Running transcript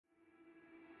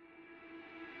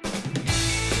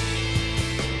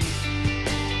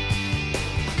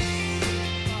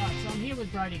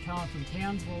Brodie Cohen from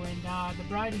Townsville, and the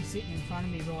Brodie sitting in front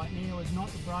of me right now is not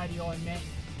the Brodie I met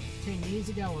 10 years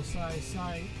ago or so. So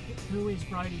who is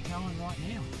Brodie Cohen right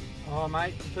now? Oh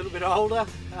mate, a little bit older,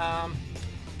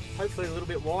 hopefully a little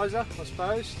bit wiser I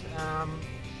suppose.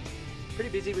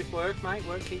 Pretty busy with work mate,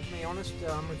 work keeps me honest.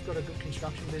 We've got a good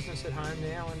construction business at home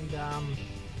now, and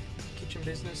kitchen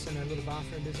business and a little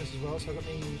bathroom business as well, so I've got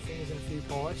many fingers in a few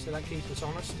pies, so that keeps us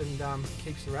honest and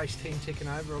keeps the race team ticking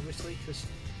over obviously, because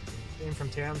being from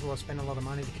Townsville I spend a lot of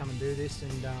money to come and do this,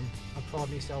 and I pride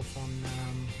myself on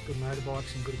good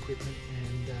motorbikes and good equipment,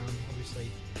 and obviously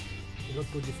you look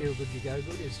good, you feel good, you go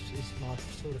good is my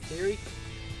sort of theory.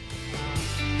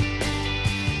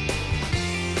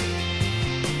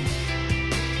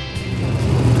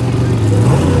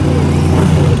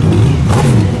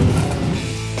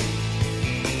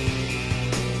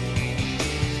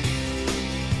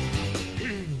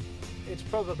 It's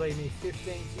probably my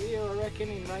 15th year I reckon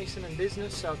in racing and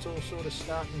business, so it's all sort of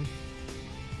starting.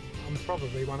 I'm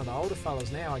probably one of the older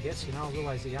fellas now I guess, you know, I was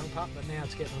always a young pup, but now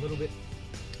it's getting a little bit.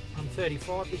 I'm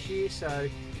 35 this year, so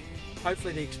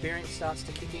hopefully the experience starts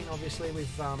to kick in. Obviously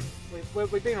we've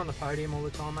been on the podium all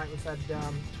the time mate, we've had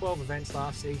 12 events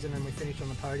last season and we finished on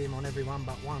the podium on every one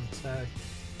but one, so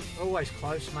we're always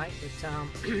close mate,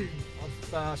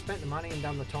 but I've spent the money and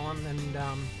done the time, and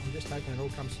I'm just hoping it all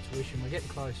comes to fruition. We're getting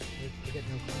close, we're getting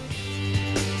real close.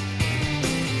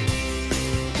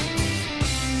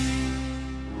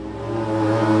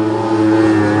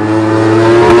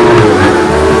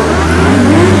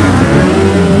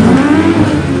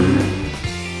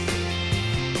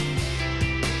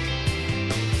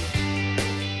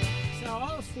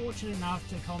 Enough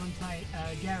to commentate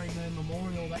Gary Moon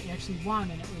Memorial that you actually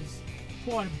won, and it was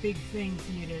quite a big thing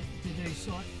for you to do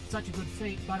such a good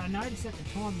feat. But I noticed at the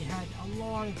time you had a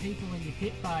lot of people in your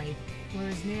pit bay,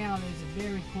 whereas now there's a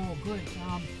very core group.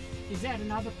 Is that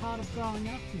another part of growing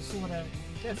up? You sort of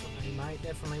definitely mate,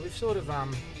 definitely. We've sort of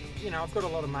you know, I've got a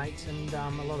lot of mates and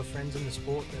a lot of friends in the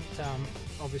sport that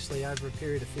obviously over a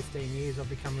period of 15 years I've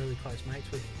become really close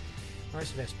mates with.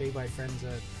 Most of our Speedway friends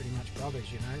are pretty much brothers,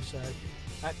 you know, so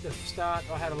at the start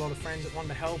I had a lot of friends that wanted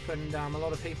to help, and a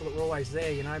lot of people that were always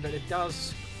there, you know, but it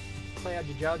does cloud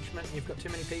your judgment. You've got too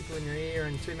many people in your ear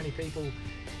and too many people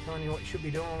telling you what you should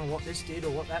be doing or what this did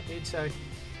or what that did, so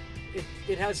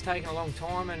it has taken a long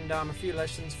time, and a few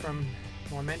lessons from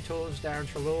my mentors, Darren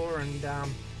Treloar and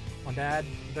my dad,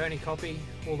 Bernie, Koppe,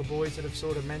 all the boys that have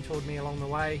sort of mentored me along the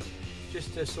way,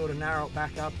 just to sort of narrow it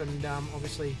back up and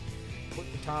obviously put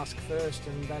the task first,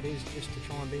 and that is just to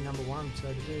try and be number one. So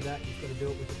to do that you've got to do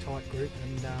it with a tight group,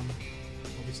 and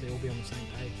obviously all be on the same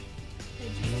page.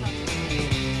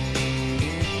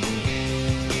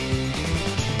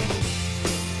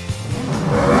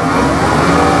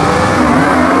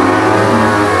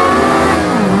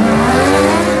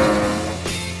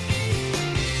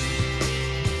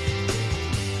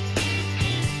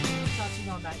 Touching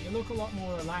on that, you look a lot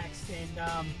more relaxed,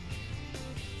 and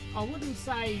I wouldn't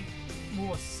say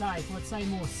more safe, I'd say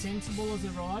more sensible as a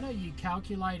rider. You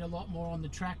calculate a lot more on the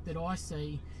track that I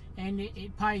see, and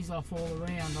it pays off all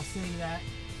around. I see that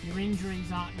your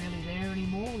injuries aren't really there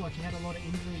anymore, like you had a lot of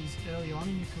injuries early on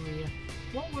in your career.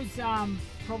 What was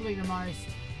probably the most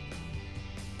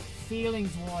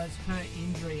feelings-wise per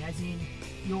injury, as in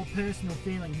your personal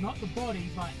feelings, not the body,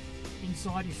 but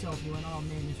inside yourself you went, oh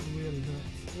man, this really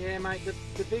hurts? Yeah mate,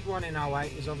 the big one in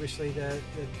 08 was obviously well,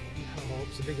 it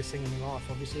was the biggest thing in my life.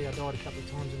 Obviously I died a couple of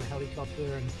times in the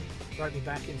helicopter and broke my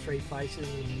back in 3 places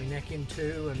and my neck in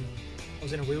 2, and I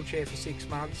was in a wheelchair for 6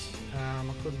 months. I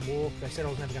couldn't walk, they said I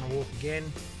was never going to walk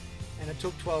again, and it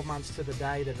took 12 months to the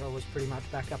day that I was pretty much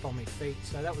back up on my feet,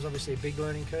 so that was obviously a big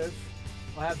learning curve.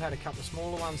 I have had a couple of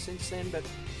smaller ones since then, but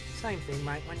same thing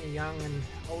mate, when you're young and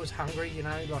always hungry, you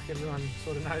know, like everyone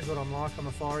sort of knows what I'm like. I'm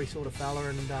a fiery sort of fella,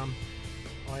 and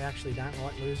I actually don't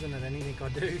like losing at anything I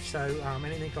do, so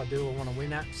anything I do I want to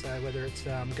win at, so whether it's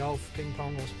golf, ping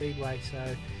pong or Speedway,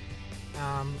 so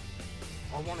I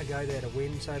want to go there to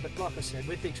win. So, but like I said,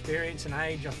 with the experience and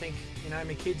age, I think, you know,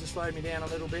 my kids have slowed me down a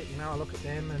little bit, you know, I look at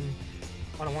them and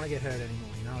I don't want to get hurt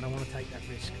anymore, you know, I don't want to take that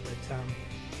risk, but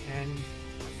and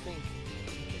I think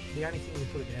the only thing you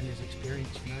put it down is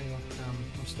experience, you know, like,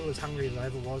 I'm still as hungry as I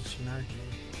ever was, you know.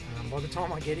 By the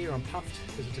time I get here I'm puffed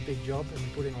because it's a big job and we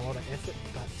put in a lot of effort,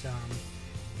 but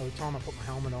by the time I put my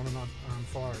helmet on and I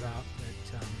fire it up,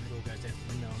 it all goes out the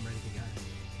window, I'm ready to go.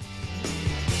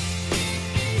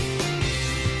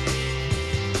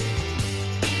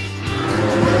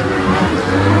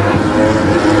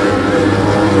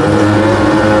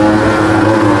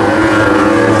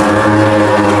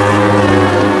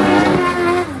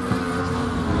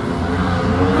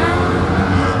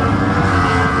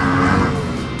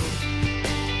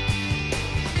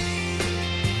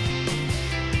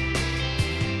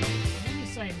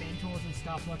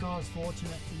 stuff. Like I was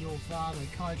fortunate for your father,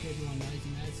 Cope, everyone knows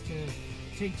him as, to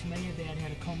teach me about how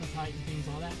to commentate and things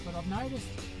like that. But I've noticed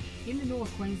in the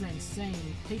North Queensland scene,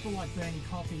 people like Bernie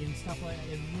Coffee and stuff like that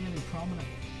are really prominent.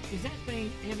 Has that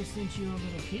been ever since you were a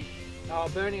little kid? Oh,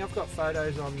 Bernie, I've got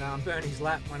photos on Bernie's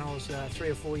lap when I was 3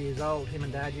 or 4 years old. Him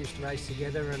and Dad used to race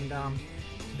together, and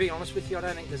to be honest with you, I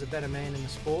don't think there's a better man in the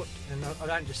sport, and I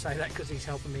don't just say that because he's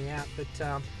helping me out,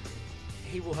 but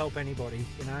he will help anybody.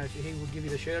 You know, he will give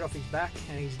you the shirt off his back,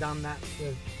 and he's done that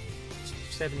for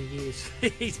 70 years.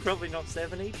 He's probably not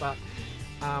 70, but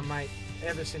mate,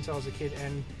 ever since I was a kid.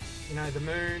 And you know, the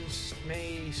Moons,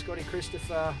 me, Scotty,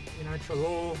 Christopher, you know,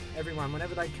 Treloar, everyone,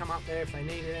 whenever they'd come up there, if they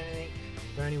needed anything,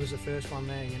 Bernie was the first one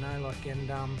there, you know, like,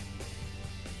 and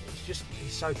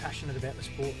he's so passionate about the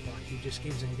sport. Like, he just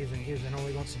gives and gives and gives, and all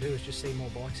he wants to do is just see more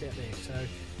bikes out there. So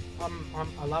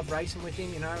I love racing with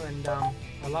him, you know, and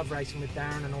I love racing with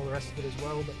Darren and all the rest of it as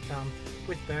well. But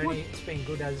with Bernie, it's been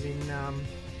good, as in,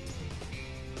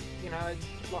 you know,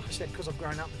 like I said, because I've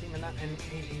grown up with him and that, and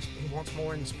he wants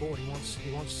more in the sport. He wants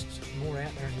more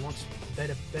out there, and he wants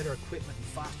better equipment and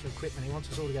faster equipment. He wants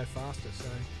us all to go faster. So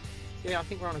yeah, I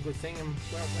think we're on a good thing, and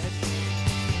well,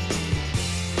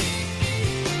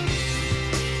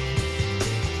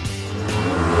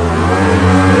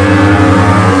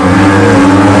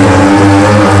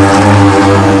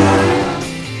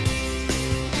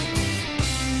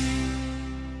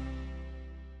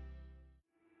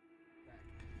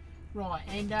 Right,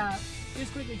 and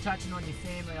just quickly touching on your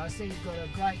family, I see you've got a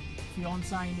great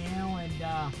fiance now, and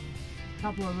a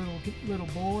couple of little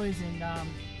boys, and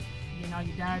you know,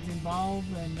 your dad's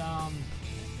involved, and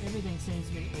everything seems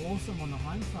to be awesome on the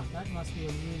home front. That must be a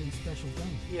really special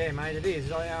thing. Yeah, mate, it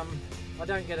is. I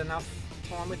don't get enough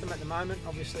time with them at the moment,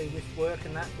 obviously with work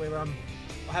and that, where I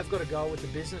have got a goal with the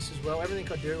business as well. Everything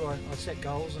I do, I set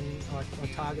goals, and I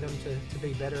target them to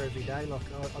be better every day. Like,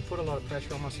 I put a lot of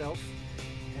pressure on myself,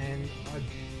 and I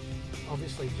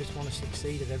obviously just want to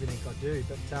succeed at everything I do.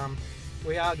 But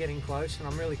we are getting close, and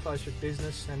I'm really close with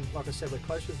business, and like I said, we're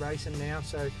close with racing now,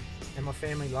 so, and my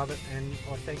family love it, and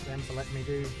I thank them for letting me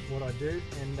do what I do,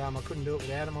 and I couldn't do it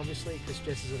without them, obviously, because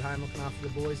Jess is at home looking after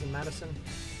the boys in Madison.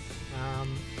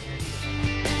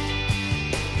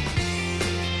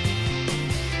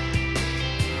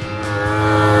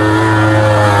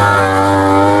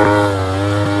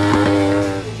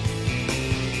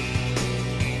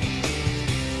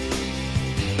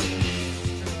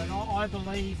 I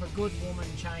believe a good woman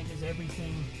changes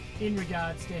everything in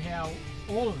regards to how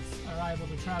all of us are able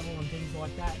to travel and things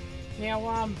like that.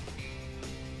 Now,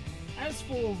 as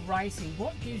for racing,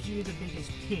 what gives you the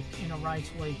biggest kick in a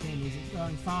race weekend? Is it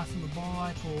going fast on the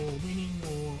bike, or winning,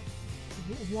 or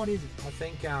what is it? I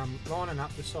think lining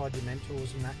up beside your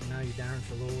mentors and that, you know, your Darren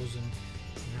Treloars and,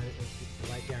 you know, the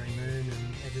late Gary Moon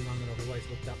and everyone that I've always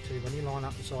looked up to. When you line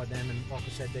up beside them, and like I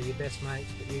said, they're your best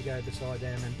mates, but you go beside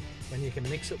them, and when you can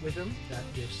mix it with them, that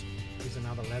just is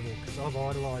another level, because I've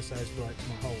idolised those blokes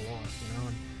my whole life, you know,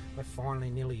 and we're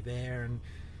finally nearly there, and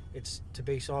it's to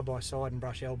be side by side and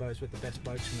brush elbows with the best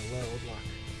blokes in the world. Like,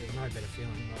 there's no better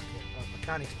feeling. Like, I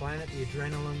can't explain it. The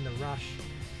adrenaline, the rush.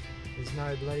 There's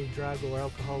no bloody drug or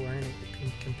alcohol or anything that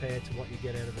can compare to what you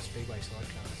get out of a Speedway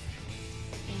sidecar.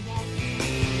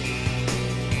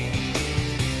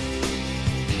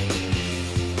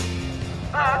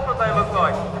 That's what they look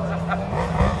like.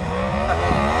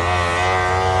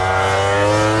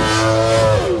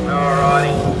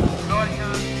 Alrighty.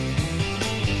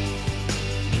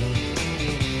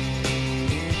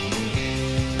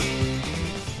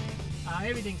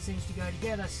 Everything seems to go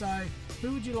together, so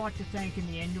who would you like to thank in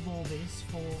the end of all this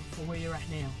for where you're at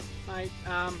now? Mate,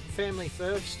 family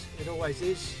first, it always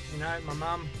is. You know, my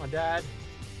mum, my dad,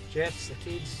 Jess, the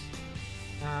kids,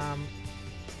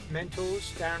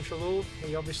 mentors, Darren Treloar.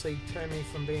 He obviously turned me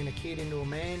from being a kid into a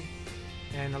man,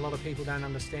 and a lot of people don't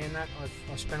understand that.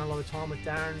 I've spent a lot of time with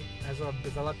Darren as I've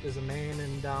developed as a man,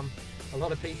 and a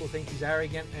lot of people think he's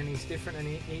arrogant and he's different, and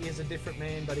he is a different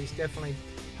man, but he's definitely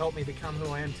helped me become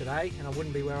who I am today, and I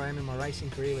wouldn't be where I am in my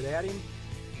racing career without him.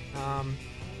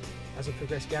 As I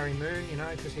progressed, Gary Moon, you know,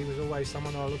 because he was always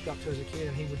someone that I looked up to as a kid,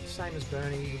 and he would, same as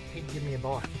Bernie, he'd give me a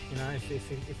bike, you know, if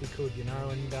he could, you know,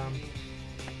 and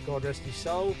God rest his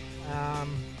soul.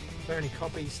 Bernie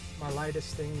Coppe's my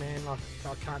latest thing, man. Like,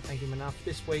 I can't thank him enough.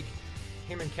 This week,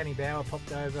 him and Kenny Bauer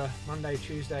popped over Monday,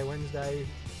 Tuesday, Wednesday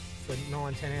for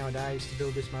 9-10 hour days to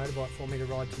build this motorbike for me to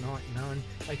ride tonight, you know, and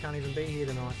they can't even be here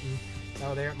tonight. And they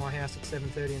were there at my house at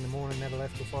 7:30 in the morning, never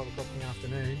left till 5 o'clock in the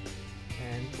afternoon,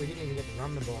 and we didn't even get to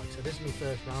run the bike. So this is my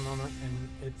first run on it, and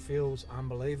it feels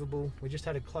unbelievable. We just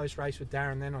had a close race with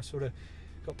Darren then. I sort of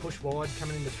got pushed wide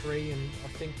coming into 3, and I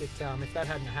think that if that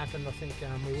hadn't happened, I think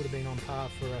we would have been on par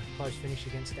for a close finish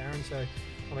against Darren. So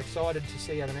I'm excited to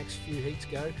see how the next few heats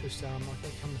go, because I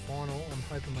think come the final, I'm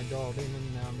hoping we're dialed in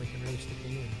and we can really stick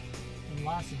in. And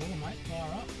last of all, mate,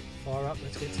 fire up. Fire up,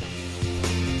 let's get some.